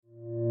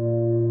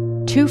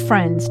Two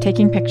friends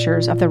taking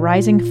pictures of the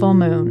rising full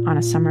moon on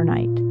a summer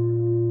night.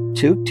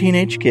 Two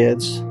teenage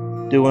kids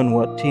doing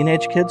what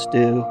teenage kids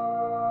do.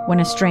 When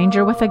a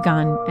stranger with a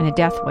gun and a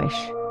death wish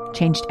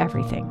changed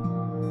everything.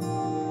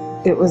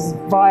 It was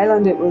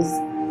violent, it was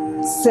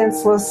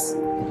senseless,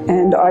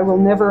 and I will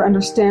never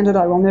understand it,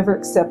 I will never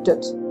accept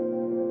it.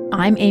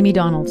 I'm Amy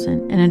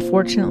Donaldson, and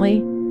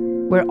unfortunately,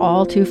 we're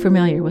all too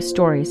familiar with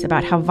stories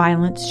about how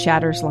violence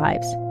shatters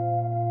lives.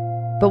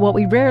 But what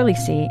we rarely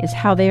see is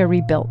how they are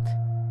rebuilt.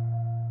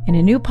 In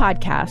a new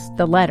podcast,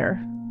 The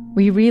Letter,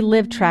 we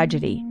relive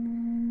tragedy,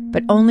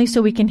 but only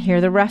so we can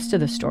hear the rest of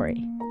the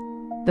story.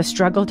 The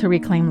struggle to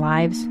reclaim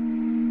lives,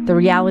 the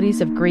realities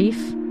of grief,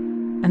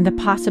 and the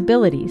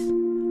possibilities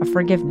of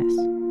forgiveness.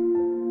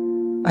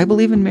 I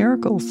believe in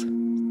miracles.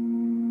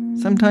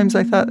 Sometimes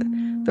I thought,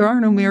 there are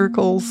no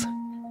miracles.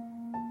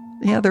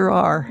 Yeah, there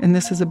are, and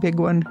this is a big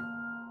one.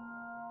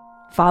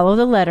 Follow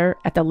The Letter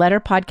at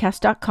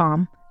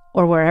theletterpodcast.com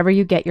or wherever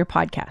you get your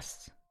podcasts.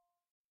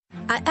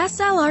 At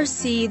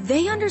SLRC,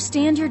 they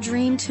understand your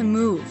dream to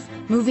move.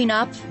 Moving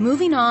up,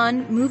 moving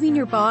on, moving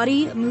your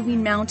body,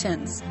 moving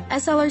mountains.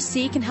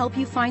 SLRC can help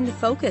you find the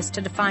focus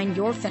to define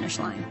your finish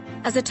line.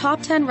 As a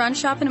top 10 run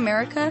shop in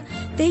America,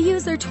 they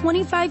use their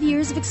 25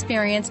 years of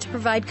experience to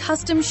provide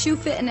custom shoe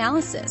fit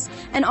analysis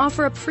and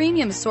offer a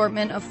premium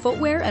assortment of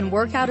footwear and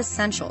workout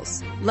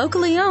essentials.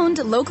 Locally owned,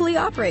 locally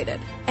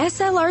operated.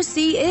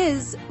 SLRC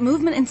is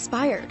movement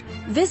inspired.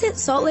 Visit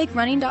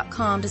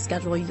saltlakerunning.com to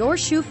schedule your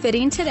shoe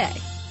fitting today.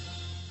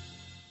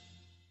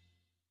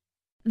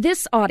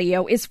 This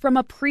audio is from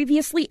a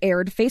previously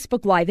aired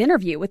Facebook Live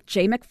interview with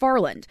Jay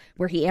McFarland,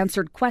 where he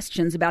answered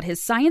questions about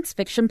his science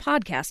fiction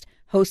podcast,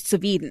 Hosts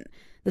of Eden.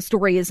 The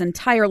story is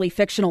entirely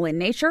fictional in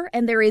nature,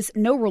 and there is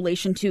no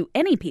relation to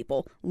any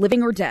people,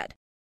 living or dead.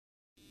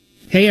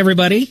 Hey,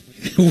 everybody.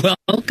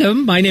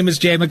 Welcome. My name is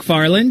Jay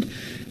McFarland.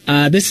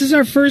 This is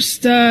our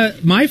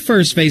my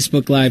first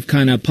Facebook Live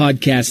kind of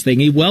podcast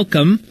thingy.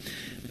 Welcome.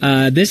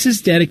 This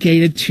is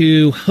dedicated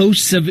to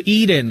Hosts of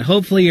Eden.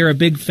 Hopefully you're a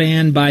big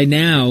fan by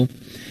now.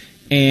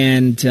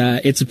 And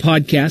it's a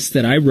podcast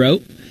that I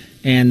wrote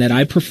and that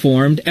I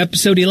performed.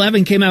 Episode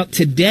 11 came out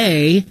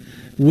today,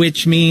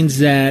 which means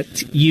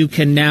that you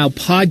can now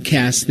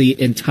podcast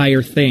the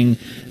entire thing,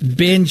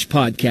 binge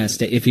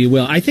podcast it, if you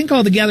will. I think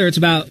altogether it's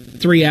about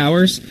 3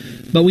 hours,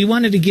 but we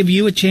wanted to give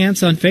you a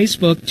chance on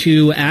Facebook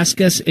to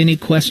ask us any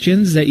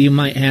questions that you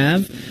might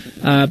have.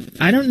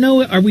 I don't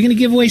know, are we going to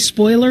give away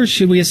spoilers?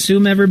 Should we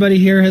assume everybody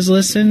here has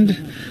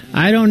listened?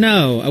 I don't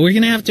know. We're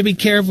going to have to be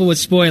careful with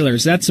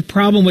spoilers. That's the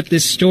problem with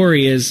this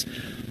story is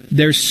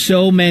there's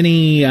so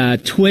many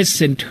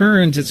twists and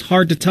turns, it's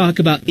hard to talk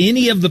about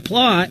any of the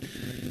plot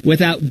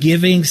without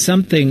giving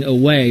something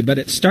away. But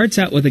it starts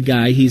out with a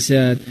guy, he's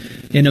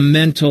in a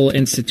mental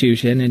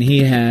institution, and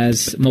he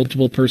has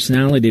multiple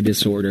personality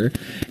disorder.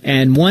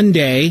 And one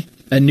day,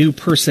 a new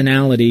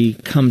personality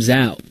comes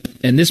out.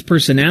 And this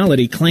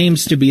personality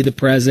claims to be the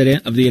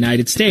president of the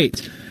United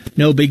States.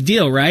 No big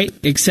deal, right?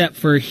 Except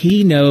for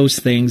he knows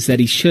things that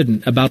he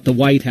shouldn't about the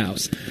White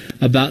House,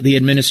 about the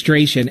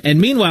administration. And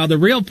meanwhile, the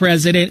real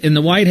president in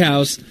the White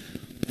House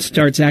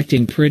starts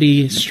acting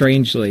pretty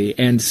strangely.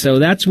 And so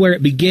that's where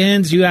it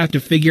begins. You have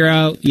to figure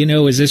out,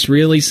 is this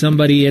really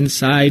somebody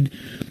inside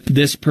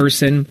this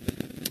person?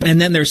 And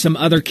then there's some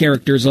other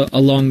characters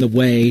along the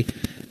way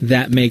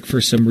that make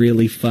for some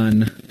really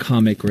fun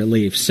comic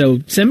relief. So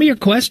send me your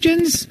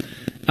questions,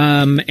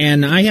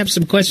 and I have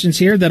some questions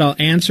here that I'll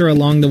answer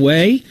along the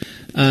way.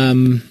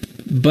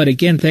 But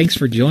again, thanks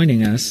for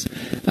joining us.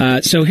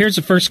 So here's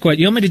the first question.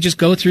 You want me to just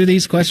go through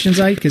these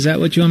questions, Ike? Is that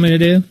what you want me to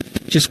do?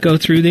 Just go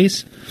through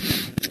these?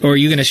 Or are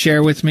you going to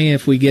share with me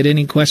if we get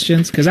any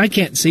questions? Because I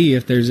can't see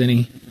if there's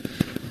any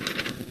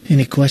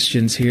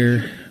questions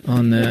here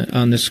on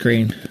the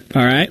screen.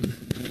 All right.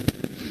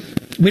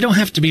 We don't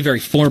have to be very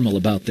formal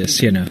about this,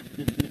 Let's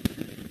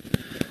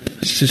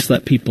just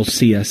let people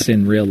see us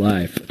in real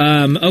life.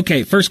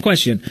 Okay, first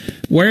question.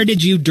 Where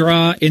did you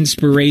draw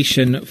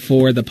inspiration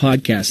for the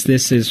podcast?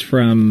 This is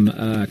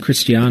from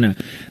Christiana.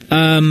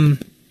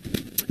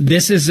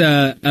 This is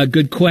a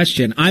good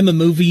question. I'm a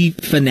movie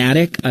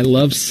fanatic. I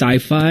love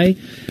sci-fi.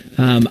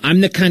 I'm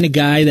the kind of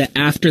guy that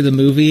after the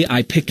movie,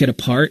 I pick it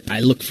apart.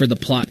 I look for the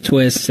plot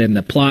twists and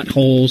the plot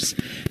holes,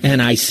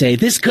 and I say,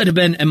 this could have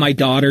been, and my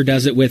daughter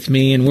does it with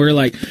me, and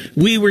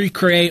we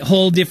recreate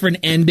whole different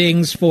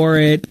endings for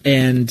it,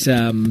 and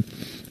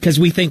because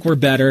we think we're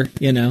better,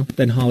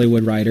 than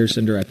Hollywood writers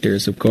and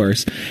directors, of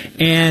course.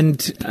 And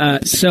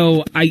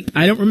so I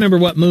don't remember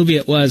what movie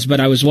it was, but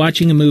I was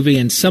watching a movie,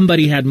 and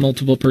somebody had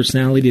multiple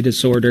personality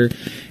disorder,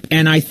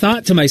 and I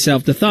thought to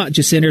myself, the thought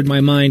just entered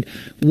my mind,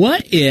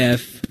 what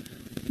if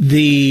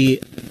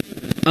the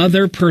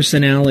other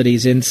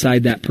personalities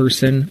inside that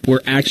person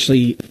were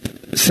actually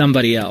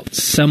somebody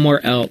else,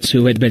 somewhere else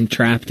who had been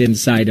trapped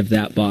inside of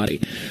that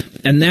body?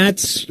 And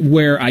that's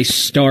where I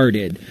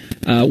started.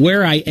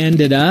 Where I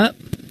ended up,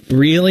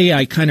 really,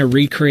 I kind of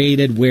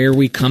recreated where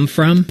we come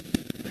from.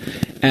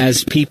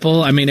 as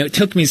people. I mean, it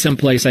took me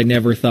someplace I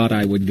never thought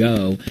I would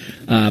go.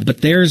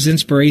 But there's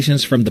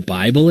inspirations from the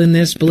Bible in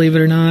this, believe it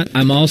or not.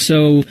 I'm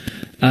also,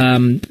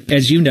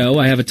 as you know,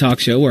 I have a talk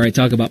show where I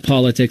talk about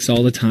politics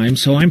all the time.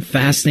 So I'm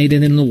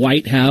fascinated in the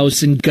White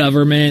House and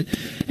government.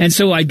 And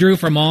so I drew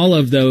from all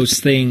of those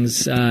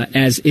things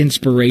as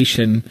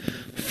inspiration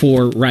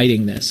for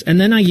writing this. And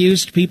then I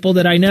used people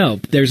that I know.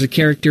 There's a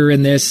character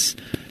in this.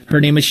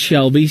 Her name is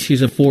Shelby.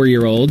 She's a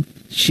 4-year-old.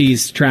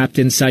 She's trapped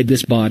inside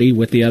this body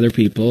with the other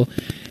people,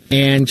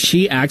 and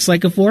she acts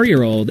like a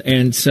 4-year-old.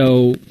 And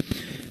so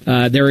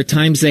there are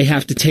times they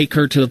have to take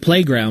her to the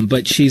playground,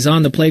 but she's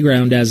on the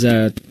playground as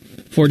a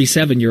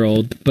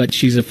 47-year-old, but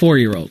she's a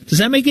 4-year-old. Does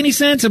that make any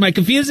sense? Am I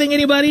confusing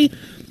anybody?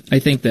 I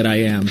think that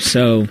I am.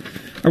 So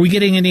are we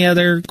getting any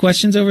other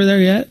questions over there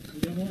yet?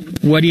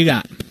 What do you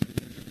got?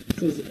 It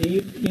says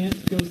Abe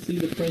can't go see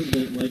the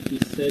president like he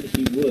said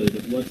he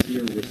would. What's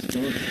your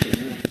response to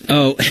that?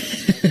 Oh,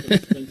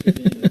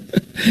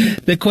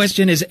 the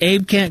question is,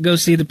 Abe can't go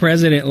see the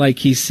president like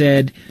he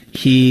said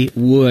he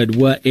would.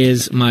 What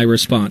is my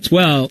response?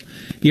 Well,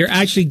 you're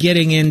actually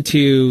getting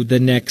into the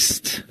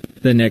next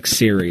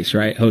series,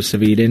 right? Hosts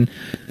of Eden.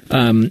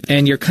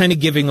 And you're kind of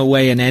giving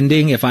away an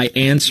ending. If I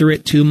answer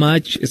it too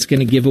much, it's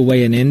going to give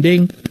away an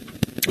ending.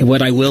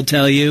 What I will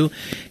tell you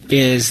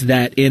is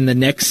that in the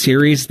next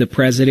series, the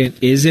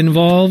president is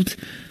involved.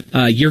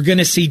 You're going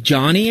to see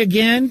Johnny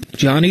again.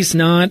 Johnny's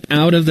not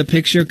out of the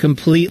picture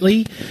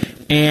completely.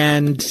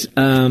 And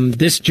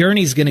this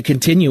journey is going to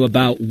continue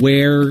about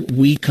where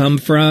we come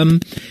from.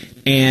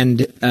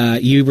 And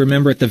you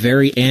remember at the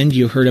very end,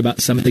 you heard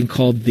about something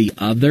called the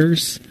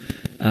others.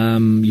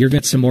 You're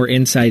getting some more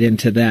insight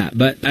into that.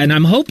 And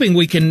I'm hoping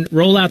we can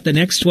roll out the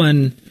next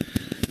one.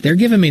 They're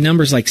giving me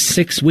numbers like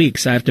 6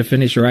 weeks. I have to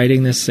finish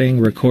writing this thing,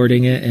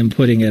 recording it, and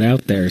putting it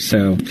out there.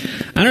 So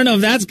I don't know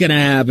if that's going to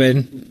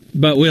happen,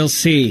 but we'll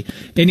see.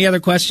 Any other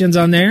questions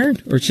on there,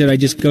 or should I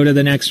just go to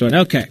the next one?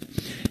 Okay.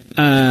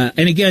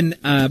 And again,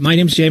 my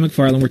name's Jay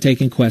McFarland. We're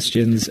taking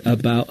questions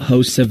about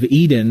Hosts of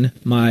Eden,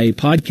 my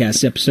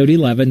podcast. Episode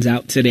 11's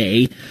out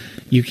today.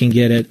 You can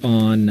get it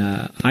on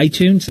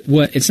iTunes.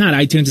 It's not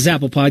iTunes, it's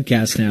Apple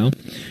Podcasts now.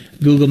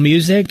 Google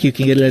Music. You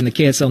can get it in the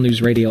KSL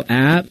News Radio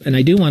app. And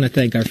I do want to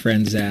thank our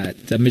friends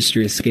at the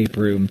Mystery Escape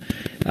Room.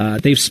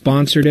 They've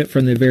sponsored it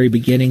from the very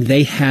beginning.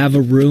 They have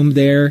a room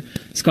there.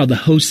 It's called the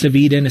Hosts of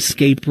Eden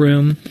Escape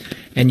Room.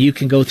 And you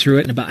can go through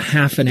it in about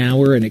half an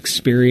hour and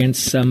experience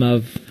some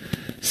of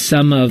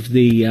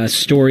the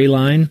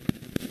storyline.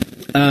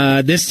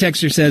 This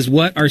texter says,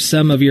 what are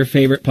some of your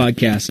favorite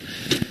podcasts?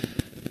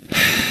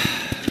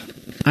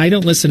 I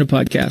don't listen to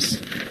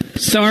podcasts.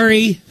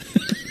 Sorry.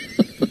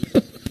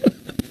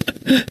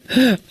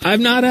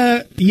 I'm not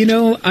I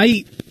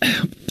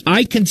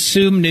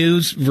consume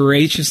news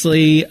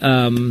voraciously,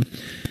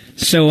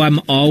 so I'm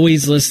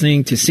always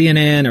listening to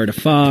CNN or to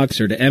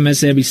Fox or to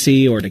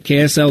MSNBC or to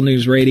KSL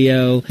News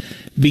Radio.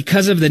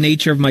 Because of the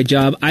nature of my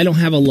job, I don't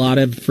have a lot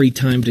of free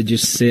time to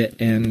just sit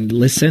and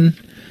listen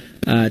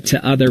to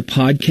other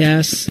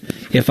podcasts.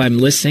 If I'm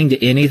listening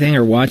to anything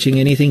or watching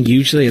anything,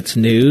 usually it's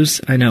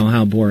news. I know,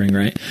 how boring,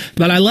 right?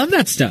 But I love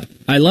that stuff.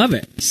 I love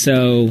it.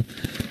 So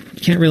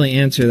can't really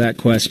answer that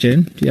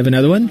question. Do you have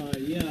another one?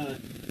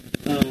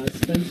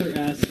 Spencer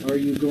asks, are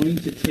you going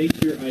to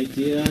take your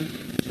idea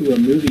to a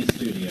movie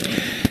studio?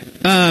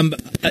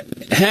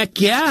 Heck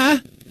yeah.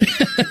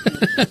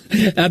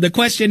 The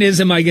question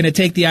is, am I going to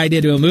take the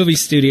idea to a movie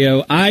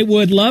studio? I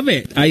would love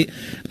it. I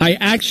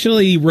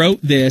actually wrote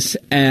this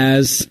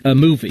as a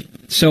movie.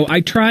 So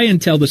I try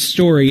and tell the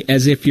story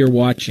as if you're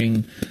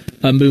watching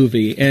a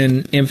movie.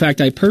 And in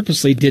fact, I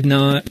purposely did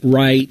not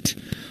write...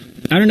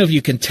 I don't know if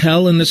you can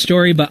tell in the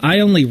story, but I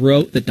only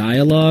wrote the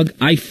dialogue.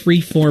 I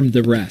freeformed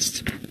the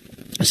rest.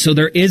 So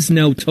there is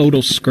no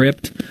total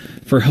script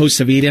for Hosts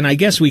of Eden. I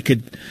guess we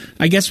could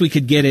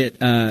get it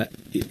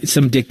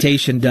some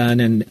dictation done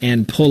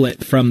and pull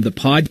it from the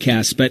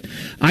podcast, but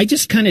I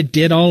just kind of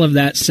did all of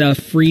that stuff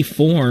free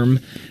form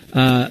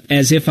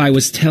as if I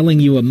was telling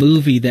you a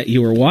movie that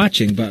you were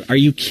watching. But are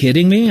you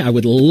kidding me? I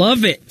would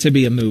love it to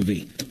be a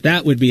movie.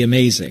 That would be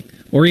amazing.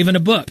 Or even a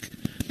book.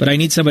 But I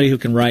need somebody who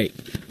can write,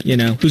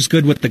 who's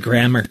good with the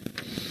grammar.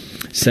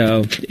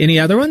 So, any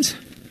other ones?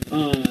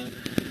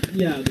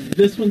 Yeah,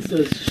 this one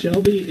says,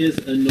 Shelby is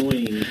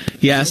annoying.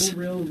 Yes. No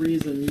real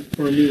reason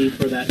for me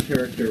for that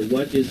character.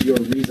 What is your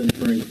reason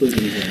for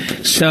including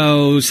him?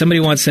 So, somebody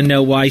wants to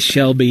know why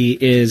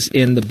Shelby is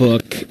in the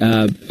book,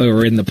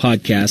 or in the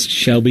podcast.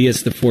 Shelby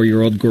is the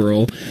 4-year-old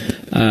girl.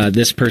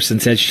 This person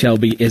says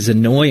Shelby is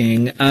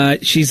annoying.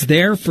 She's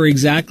there for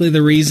exactly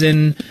the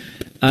reason...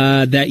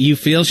 that you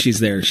feel she's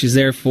there. She's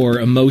there for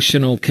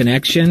emotional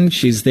connection.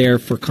 She's there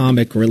for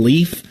comic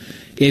relief.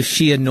 If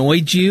she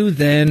annoyed you,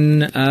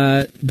 then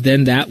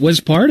that was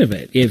part of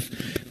it.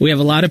 If we have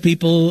a lot of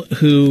people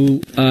who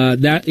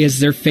that is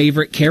their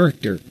favorite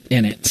character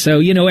in it. So,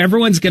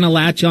 everyone's going to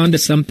latch on to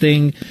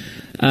something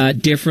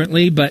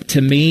differently. But to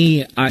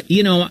me,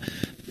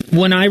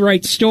 when I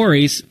write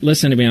stories,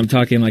 listen to me, I'm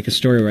talking like a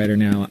story writer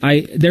now.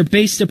 They're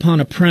based upon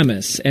a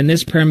premise. And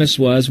this premise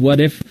was, what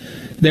if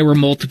there were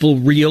multiple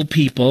real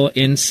people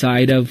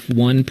inside of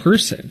one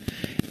person.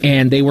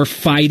 And they were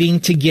fighting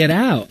to get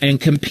out and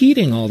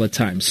competing all the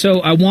time. So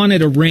I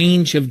wanted a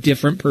range of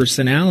different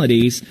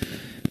personalities,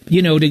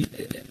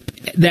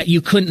 that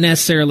you couldn't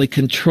necessarily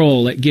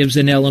control. It gives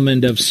an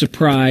element of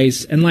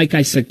surprise and, like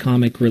I said,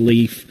 comic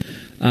relief.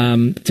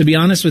 To be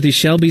honest with you,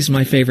 Shelby's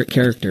my favorite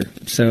character.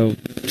 So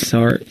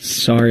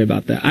sorry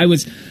about that. I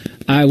was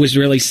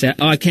really sad.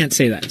 Oh, I can't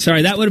say that.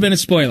 Sorry, that would have been a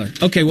spoiler.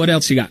 Okay, what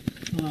else you got?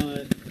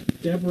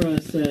 Deborah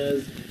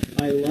says,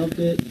 I loved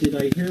it. Did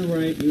I hear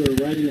right? You are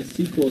writing a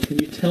sequel. Can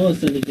you tell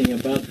us anything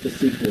about the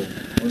sequel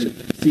or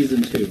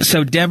season 2?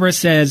 So Deborah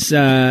says,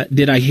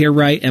 did I hear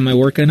right? Am I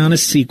working on a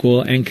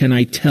sequel? And can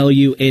I tell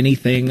you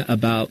anything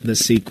about the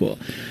sequel?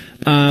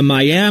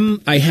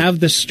 I have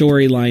the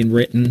storyline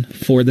written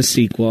for the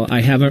sequel.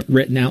 I haven't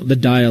written out the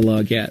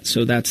dialogue yet,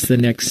 so that's the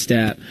next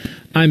step.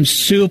 I'm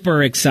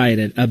super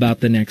excited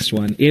about the next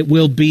one. It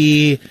will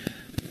be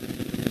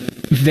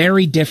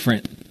very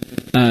different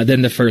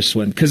than the first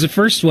one. Because the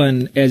first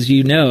one, as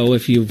you know,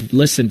 if you've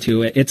listened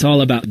to it, it's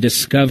all about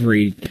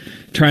discovery,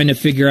 trying to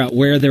figure out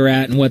where they're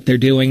at and what they're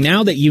doing.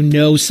 Now that you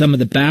know some of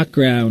the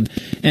background,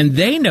 and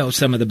they know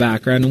some of the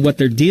background and what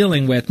they're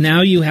dealing with,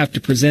 now you have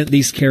to present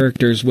these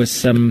characters with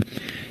some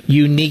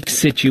unique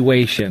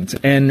situations.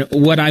 And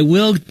what I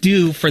will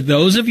do for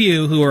those of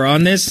you who are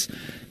on this,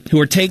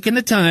 who are taking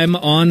the time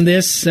on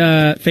this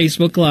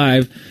Facebook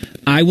Live,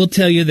 I will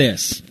tell you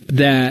this,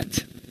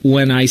 that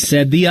when I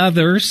said the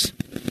others,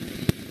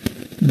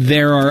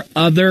 there are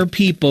other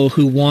people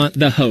who want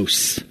the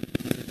hosts,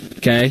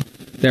 okay?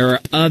 There are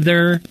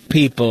other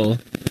people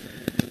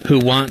who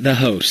want the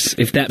hosts.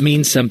 If that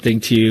means something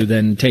to you,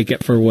 then take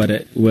it for what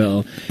it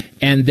will.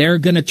 And they're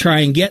going to try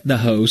and get the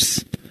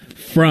hosts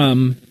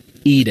from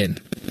Eden,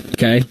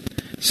 okay?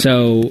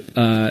 So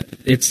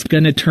it's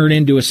going to turn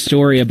into a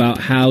story about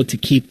how to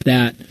keep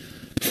that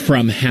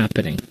from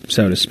happening,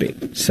 so to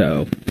speak.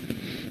 So,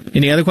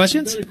 any other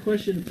questions? I've got a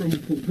question from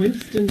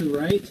Winston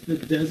Wright, the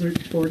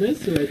desert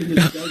tortoise, who I think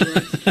is Doug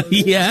Wright's turtle.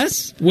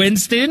 Yes,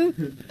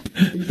 Winston.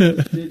 He says,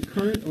 did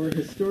current or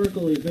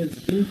historical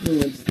events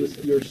influence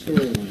your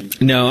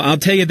storyline? No, I'll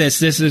tell you this.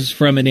 This is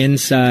from an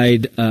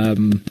inside. We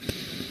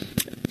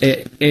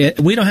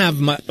don't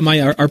have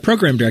our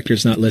program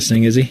director's not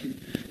listening, is he?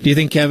 Do you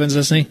think Kevin's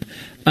listening?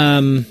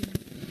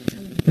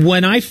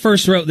 When I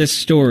first wrote this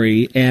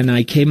story and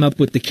I came up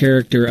with the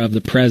character of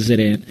the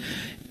president,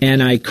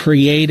 and I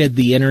created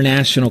the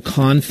international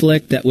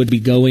conflict that would be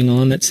going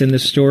on that's in the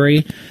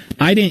story,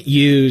 I didn't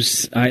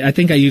use, I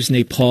think I used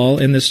Nepal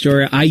in the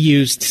story. I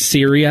used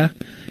Syria,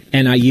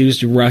 and I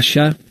used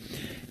Russia.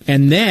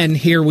 And then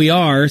here we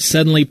are,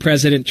 suddenly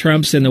President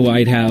Trump's in the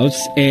White House,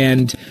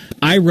 and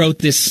I wrote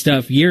this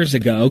stuff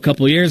a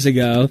couple years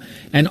ago,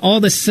 and all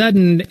of a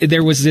sudden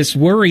there was this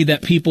worry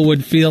that people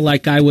would feel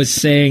like I was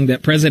saying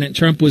that President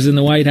Trump was in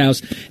the White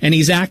House, and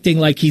he's acting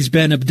like he's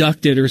been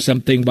abducted or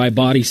something by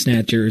body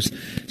snatchers.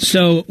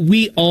 So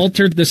we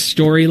altered the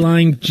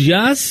storyline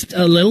just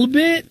a little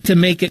bit to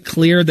make it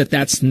clear that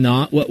that's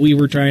not what we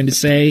were trying to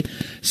say.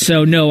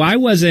 So no, I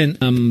wasn't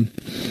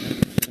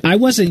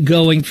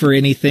going for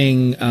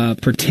anything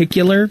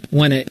particular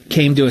when it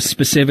came to a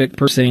specific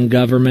person in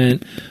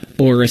government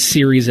or a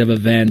series of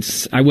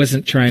events. I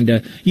wasn't trying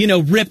to,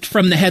 ripped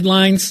from the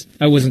headlines.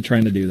 I wasn't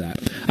trying to do that.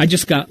 I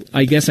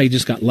guess I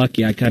just got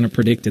lucky. I kind of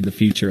predicted the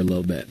future a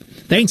little bit.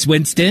 Thanks,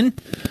 Winston.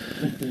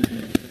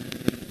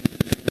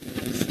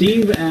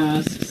 Steve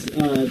asks,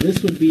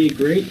 this would be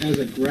great as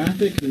a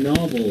graphic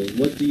novel.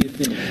 What do you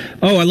think?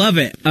 Oh, I love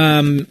it.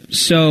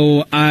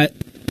 So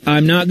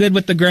I'm not good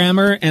with the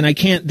grammar, and I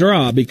can't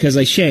draw because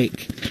I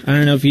shake. I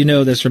don't know if you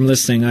know this from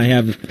listening. I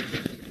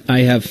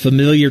have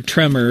familiar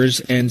tremors,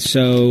 and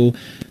so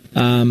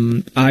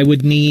I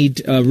would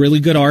need a really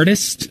good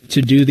artist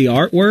to do the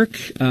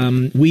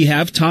artwork. We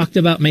have talked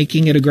about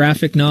making it a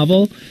graphic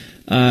novel,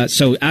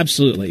 so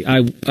absolutely.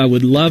 I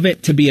would love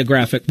it to be a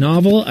graphic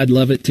novel. I'd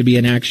love it to be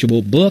an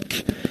actual book,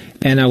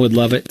 and I would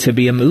love it to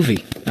be a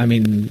movie. I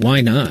mean,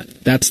 why not?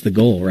 That's the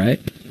goal,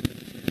 right?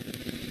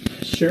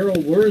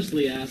 Cheryl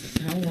Worsley asks,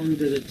 how long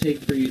did it take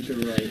for you to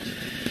write?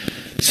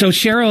 So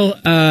Cheryl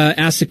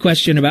asked a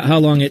question about how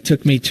long it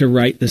took me to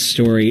write the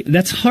story.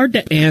 That's hard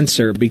to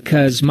answer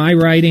because my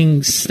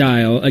writing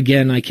style,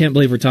 again, I can't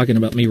believe we're talking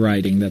about me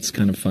writing, that's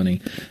kind of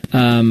funny,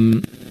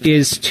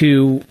 is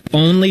to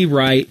only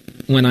write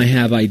when I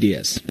have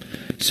ideas.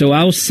 So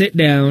I'll sit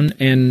down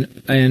and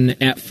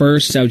at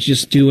first I was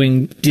just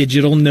doing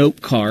digital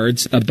note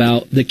cards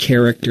about the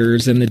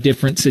characters and the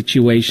different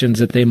situations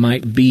that they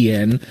might be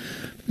in.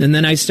 And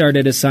then I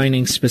started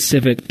assigning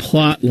specific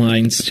plot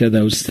lines to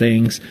those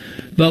things.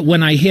 But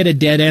when I hit a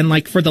dead end,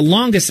 like for the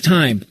longest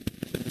time,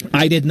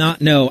 I did not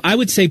know. I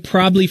would say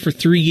probably for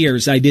 3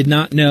 years, I did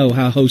not know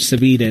how Hosts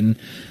of Eden,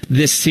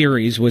 this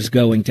series, was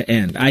going to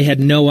end. I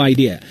had no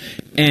idea.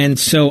 And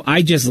so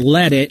I just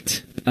let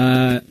it.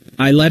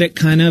 I let it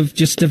kind of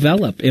just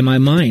develop in my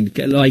mind,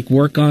 like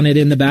work on it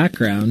in the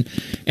background.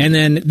 And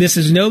then, this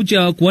is no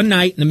joke, one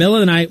night, in the middle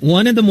of the night,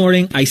 1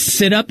 a.m, I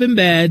sit up in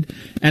bed,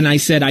 and I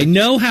said, I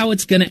know how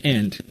it's going to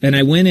end. And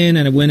I went in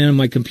on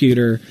my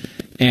computer,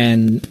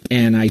 and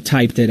I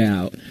typed it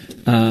out.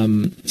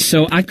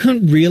 So I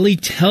couldn't really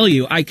tell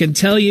you. I can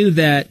tell you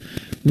that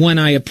when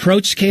I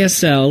approached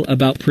KSL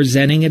about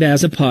presenting it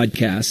as a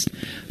podcast,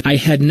 I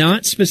had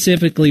not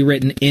specifically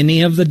written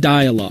any of the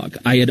dialogue.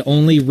 I had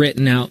only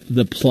written out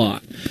the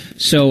plot.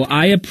 So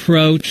I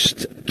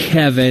approached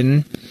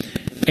Kevin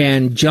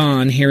and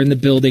John here in the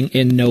building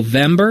in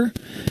November.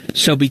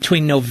 So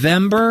between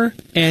November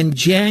and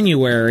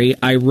January,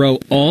 I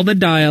wrote all the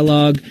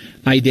dialogue,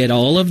 I did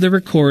all of the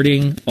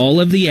recording, all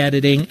of the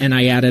editing, and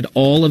I added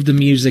all of the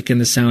music and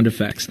the sound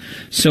effects.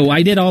 So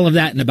I did all of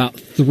that in about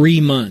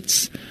 3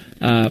 months.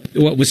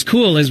 What was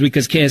cool is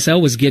because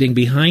KSL was getting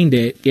behind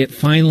it, it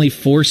finally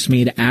forced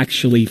me to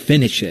actually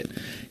finish it.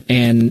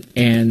 And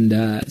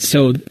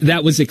so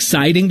that was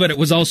exciting, but it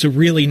was also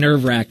really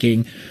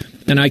nerve-wracking.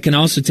 And I can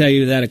also tell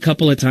you that a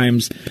couple of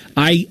times,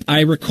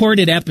 I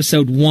recorded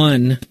episode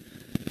 1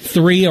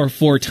 3 or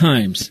 4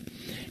 times.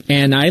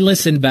 And I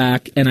listened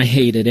back, and I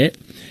hated it.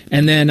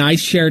 And then I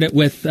shared it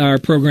with our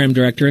program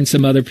director and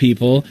some other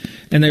people.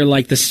 And they're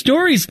like, the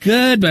story's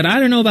good, but I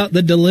don't know about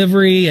the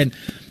delivery. And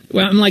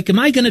well, I'm like, am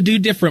I going to do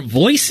different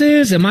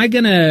voices? Am I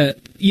going to,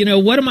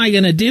 what am I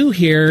going to do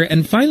here?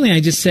 And finally, I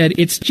just said,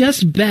 it's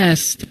just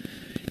best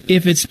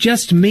if it's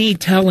just me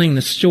telling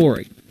the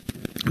story.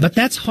 But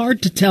that's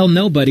hard to tell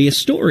nobody a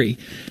story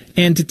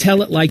and to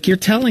tell it like you're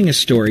telling a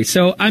story.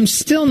 So I'm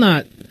still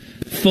not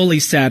fully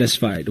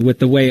satisfied with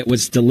the way it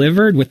was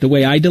delivered, with the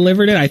way I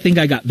delivered it. I think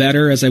I got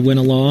better as I went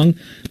along,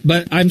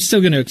 but I'm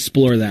still going to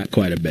explore that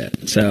quite a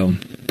bit. So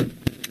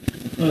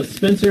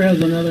Spencer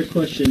has another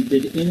question.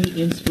 Did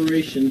any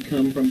inspiration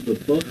come from the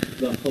book,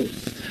 The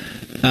Host?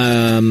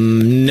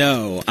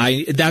 No.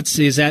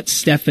 Is that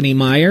Stephanie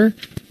Meyer?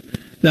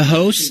 The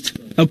Host?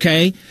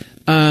 Okay.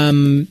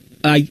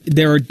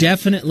 There are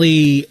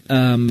definitely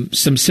some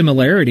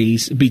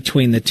similarities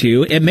between the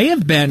two. It may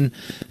have been,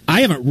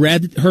 I haven't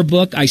read her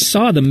book. I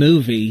saw the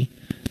movie,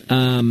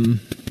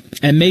 and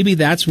maybe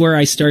that's where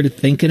I started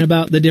thinking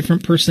about the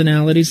different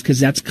personalities,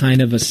 because that's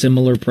kind of a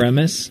similar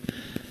premise.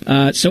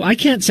 So I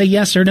can't say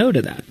yes or no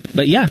to that.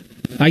 But yeah,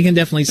 I can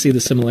definitely see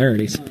the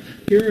similarities.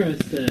 Kira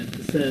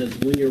says,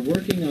 when you're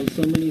working on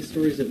so many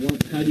stories at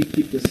once, how do you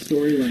keep the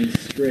storyline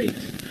straight?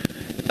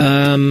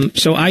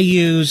 So I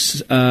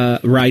use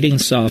writing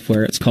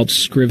software. It's called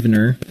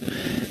Scrivener.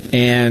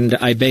 And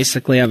I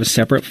basically have a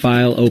separate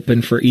file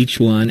open for each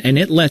one. And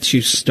it lets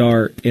you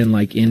start in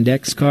like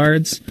index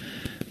cards.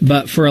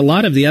 But for a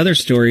lot of the other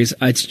stories,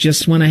 it's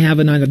just when I have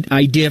an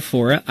idea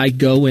for it, I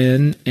go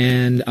in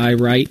and I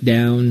write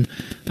down,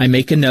 I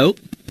make a note,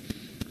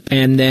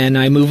 and then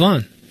I move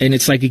on. And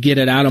it's like I get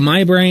it out of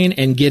my brain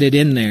and get it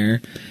in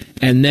there.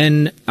 And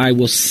then I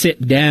will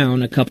sit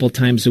down a couple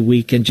times a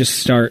week and just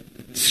start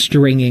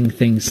stringing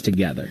things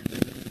together.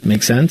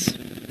 Make sense?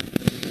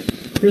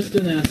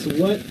 Kristen asks,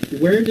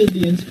 where did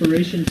the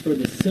inspiration for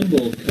the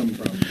symbol come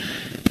from?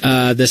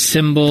 The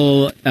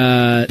symbol,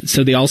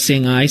 so the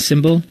all-seeing eye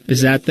symbol,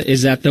 is that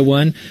the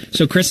one?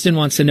 So Kristen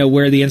wants to know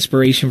where the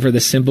inspiration for the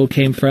symbol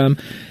came from.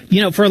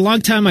 For a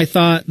long time I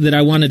thought that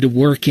I wanted to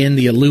work in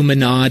the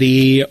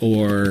Illuminati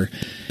or,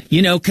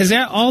 because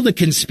all the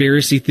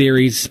conspiracy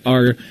theories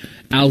are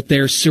out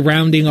there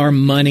surrounding our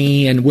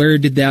money, and where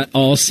did that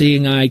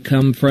all-seeing eye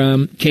come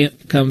from?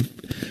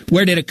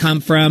 Where did it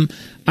come from?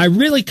 I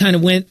really kind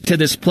of went to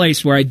this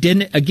place where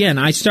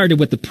I started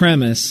with the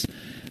premise.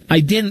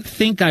 I didn't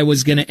think I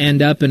was going to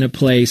end up in a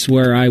place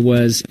where I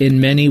was in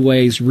many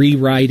ways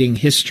rewriting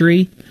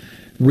history,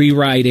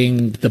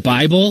 rewriting the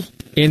Bible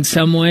in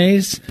some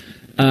ways,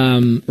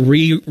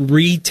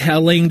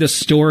 retelling the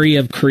story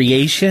of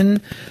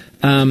creation.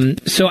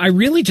 So I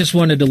really just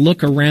wanted to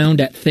look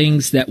around at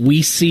things that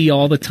we see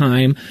all the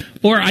time.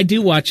 Or I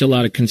do watch a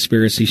lot of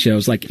conspiracy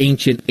shows like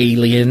Ancient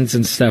Aliens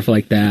and stuff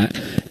like that.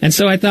 And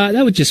so I thought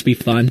that would just be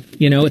fun.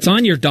 It's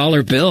on your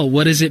dollar bill.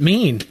 What does it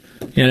mean?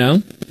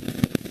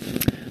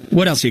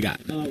 What else you got?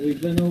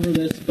 We've been over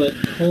this, but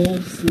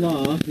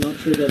Coleslaw, not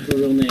sure that's the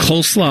real name.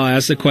 Coleslaw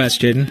asks the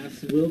question.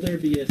 Asks, will there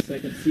be a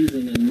second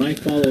season? And my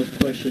follow-up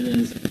question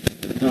is,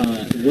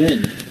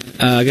 when?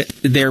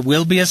 There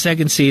will be a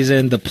second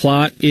season. The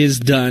plot is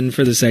done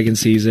for the second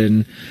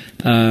season.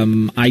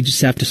 I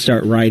just have to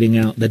start writing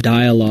out the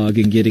dialogue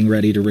and getting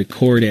ready to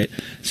record it.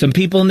 Some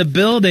people in the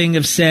building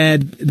have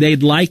said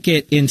they'd like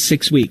it in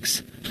 6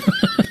 weeks.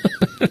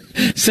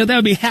 So that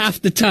would be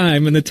half the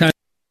time in the time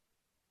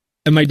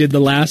I did the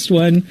last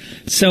one.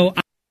 So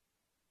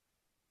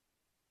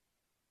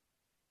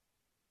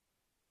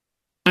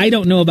I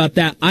don't know about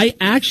that. I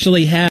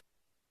actually have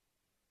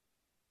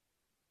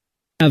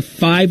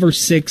 5 or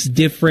 6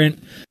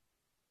 different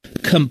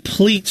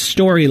complete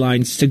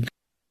storylines to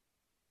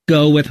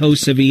go with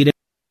Hosts of Eden.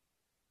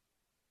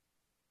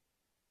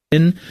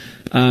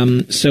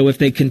 So if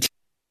they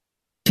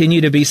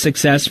continue to be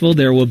successful,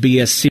 there will be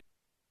a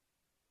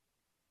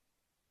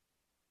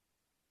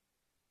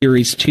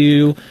Series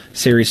 2,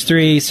 Series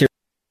 3,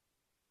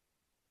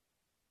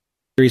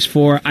 Series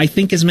 4, I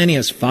think as many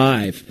as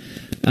 5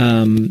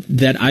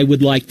 that I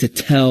would like to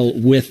tell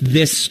with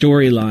this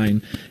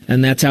storyline,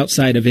 and that's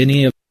outside of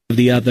any of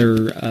the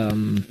other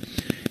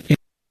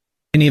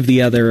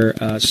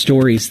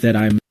stories that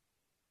I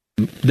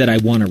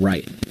want to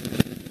write.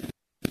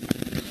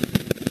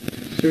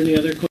 Is there any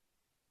other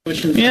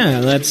questions? Yeah,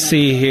 let's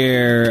see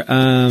here.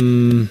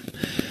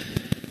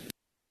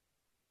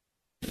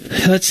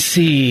 Let's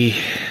see.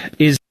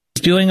 Is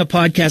doing a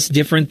podcast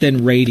different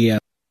than radio?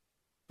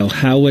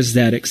 How was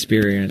that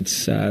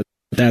experience?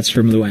 That's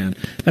from Luann.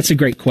 That's a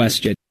great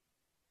question.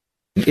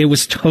 It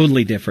was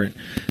totally different.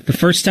 The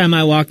first time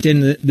I walked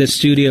in the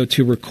studio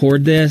to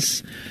record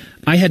this,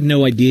 I had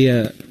no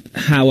idea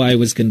how I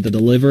was going to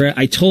deliver it.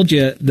 I told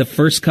you the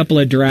first couple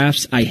of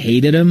drafts, I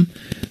hated them.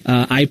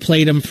 I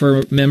played them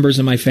for members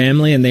of my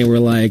family, and they were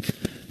like,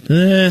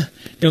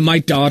 my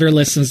daughter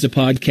listens to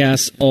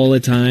podcasts all the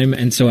time,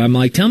 and so I'm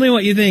like, tell me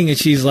what you think. And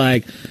she's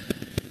like,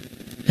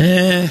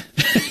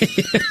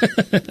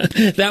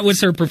 That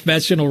was her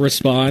professional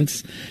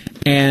response.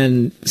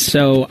 And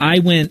so I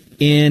went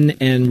in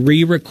and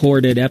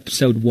re-recorded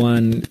episode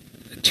 1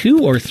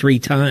 2 or 3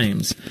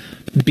 times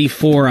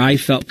before I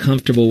felt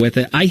comfortable with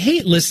it. I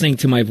hate listening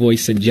to my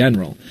voice in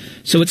general,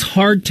 so it's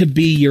hard to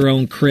be your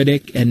own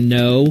critic and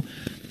know.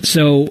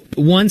 So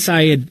once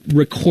I had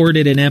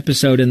recorded an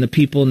episode and the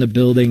people in the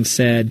building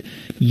said,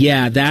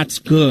 yeah, that's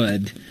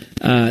good,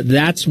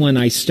 that's when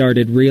I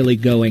started really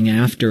going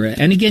after it.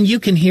 And again, you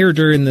can hear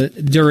during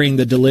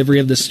the delivery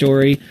of the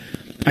story,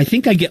 I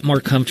think I get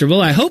more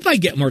comfortable. I hope I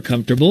get more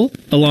comfortable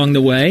along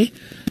the way.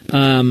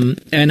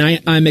 And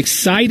I'm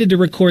excited to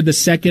record the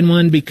second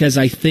one because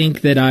I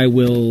think that I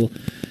will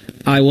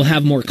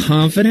have more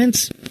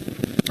confidence.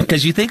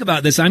 Because you think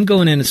about this, I'm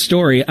going in a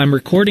story, I'm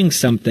recording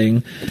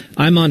something,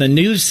 I'm on a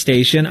news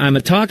station, I'm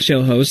a talk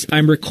show host,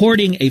 I'm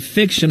recording a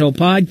fictional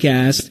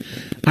podcast.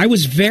 I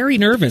was very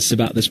nervous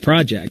about this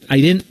project.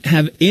 I didn't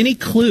have any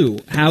clue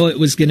how it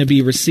was going to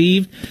be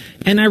received.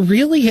 And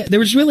there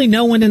was really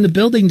no one in the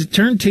building to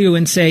turn to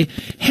and say,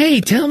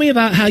 hey, tell me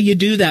about how you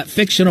do that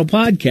fictional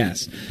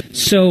podcast.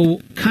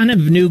 So kind of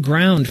new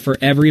ground for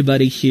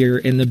everybody here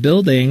in the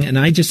building. And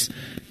I just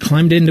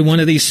climbed into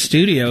one of these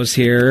studios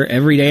here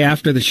every day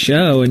after the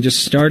show and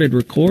just started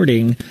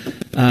recording.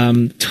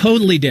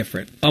 Totally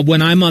different.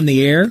 When I'm on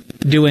the air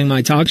doing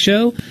my talk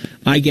show,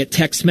 I get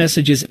text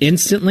messages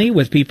instantly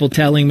with people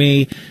telling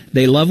me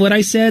they love what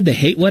I said, they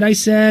hate what I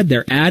said,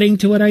 they're adding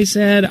to what I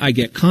said. I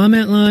get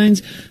comment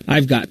lines.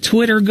 I've got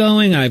Twitter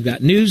going. I've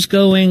got news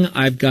going.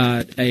 I've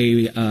got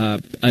a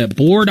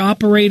board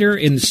operator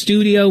in the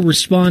studio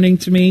responding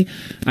to me.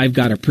 I've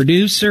got a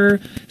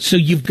producer. So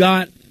you've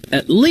got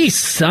at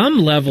least some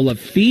level of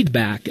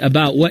feedback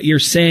about what you're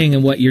saying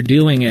and what you're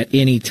doing at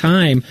any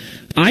time.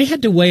 I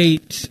had to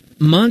wait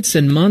months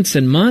and months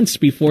and months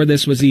before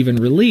this was even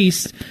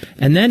released.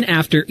 And then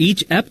after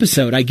each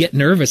episode, I get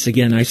nervous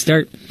again. I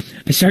start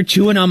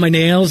chewing on my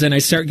nails and I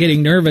start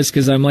getting nervous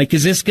because I'm like,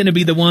 is this going to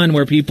be the one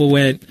where people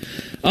went,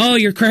 oh,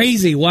 you're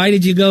crazy. Why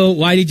did you go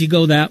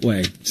that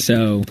way?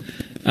 So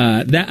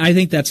I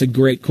think that's a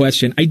great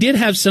question. I did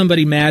have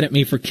somebody mad at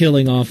me for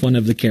killing off one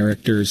of the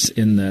characters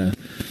in the...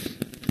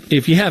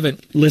 If you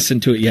haven't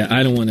listened to it yet,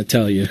 I don't want to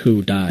tell you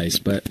who dies,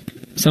 but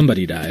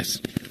somebody dies.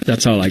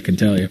 That's all I can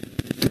tell you.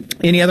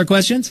 Any other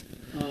questions?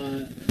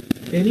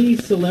 Any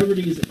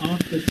celebrities off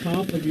the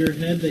top of your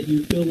head that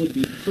you feel would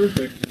be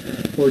perfect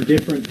for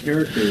different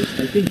characters?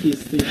 I think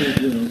he's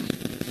thinking,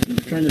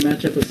 he's trying to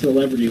match up a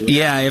celebrity with...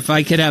 Yeah, if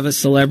I could have a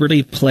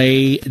celebrity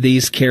play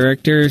these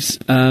characters,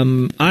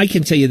 I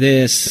can tell you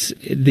this,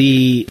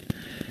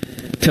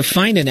 to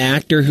find an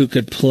actor who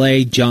could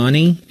play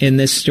Johnny in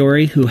this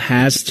story, who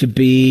has to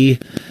be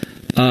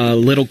a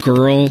little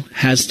girl,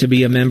 has to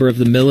be a member of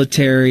the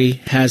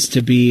military, has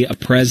to be a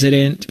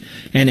president,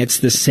 and it's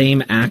the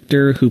same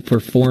actor who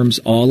performs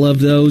all of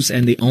those,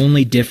 and the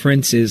only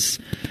difference is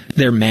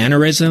their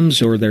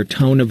mannerisms or their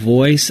tone of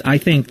voice. I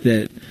think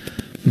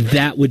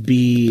that would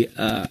be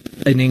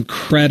an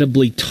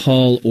incredibly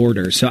tall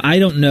order. So I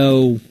don't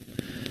know.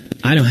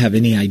 I don't have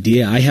any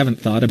idea. I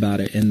haven't thought about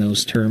it in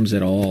those terms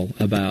at all,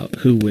 about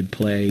who would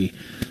play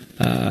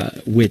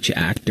which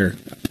actor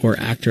or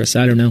actress.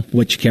 I don't know.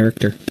 Which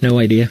character. No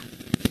idea.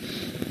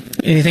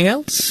 Anything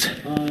else?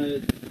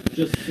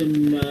 Just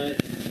some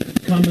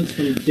comments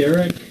from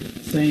Derek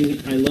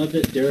saying, I loved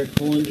it. Derek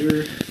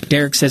Hollinger.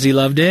 Derek says he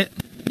loved it.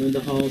 Linda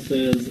Hall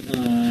says,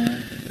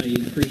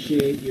 I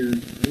appreciate your...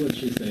 What'd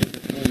she say?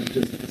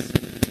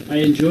 I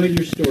enjoyed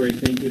your story.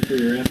 Thank you for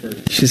your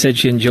effort. She said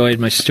she enjoyed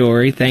my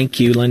story. Thank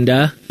you,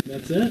 Linda.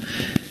 That's it.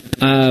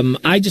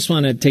 I just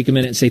want to take a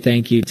minute and say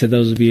thank you to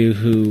those of you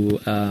who,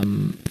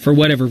 for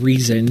whatever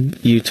reason,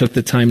 you took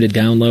the time to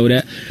download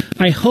it.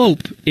 I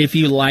hope if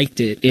you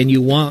liked it and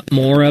you want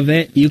more of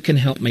it, you can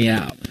help me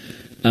out.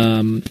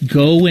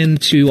 Go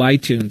into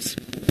iTunes,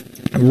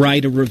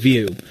 write a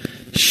review,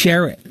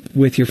 share it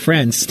with your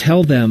friends,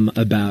 tell them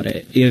about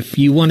it. If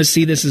you want to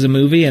see this as a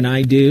movie, and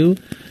I do,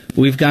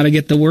 we've got to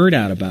get the word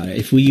out about it.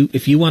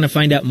 If you want to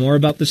find out more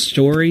about the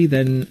story,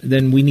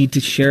 then we need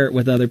to share it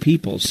with other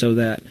people so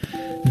that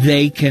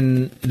they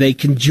can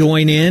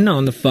join in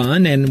on the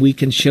fun, and we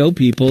can show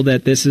people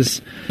that this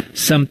is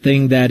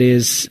something that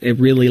is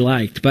really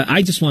liked. But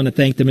I just want to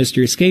thank the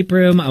Mystery Escape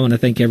Room. I want to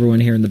thank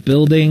everyone here in the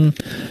building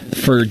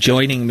for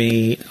joining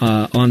me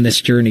on this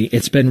journey.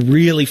 It's been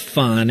really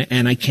fun,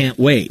 and I cannot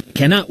wait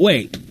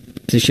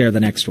to share the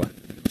next one.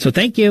 So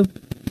thank you.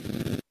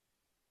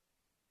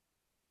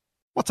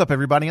 What's up,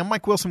 everybody? I'm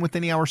Mike Wilson with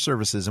Any Hour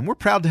Services, and we're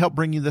proud to help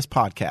bring you this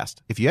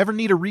podcast. If you ever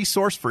need a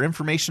resource for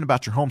information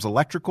about your home's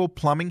electrical,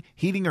 plumbing,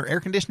 heating, or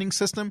air conditioning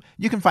system,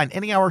 you can find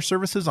Any Hour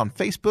Services on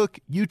Facebook,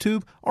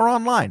 YouTube, or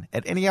online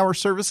at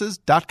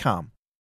anyhourservices.com.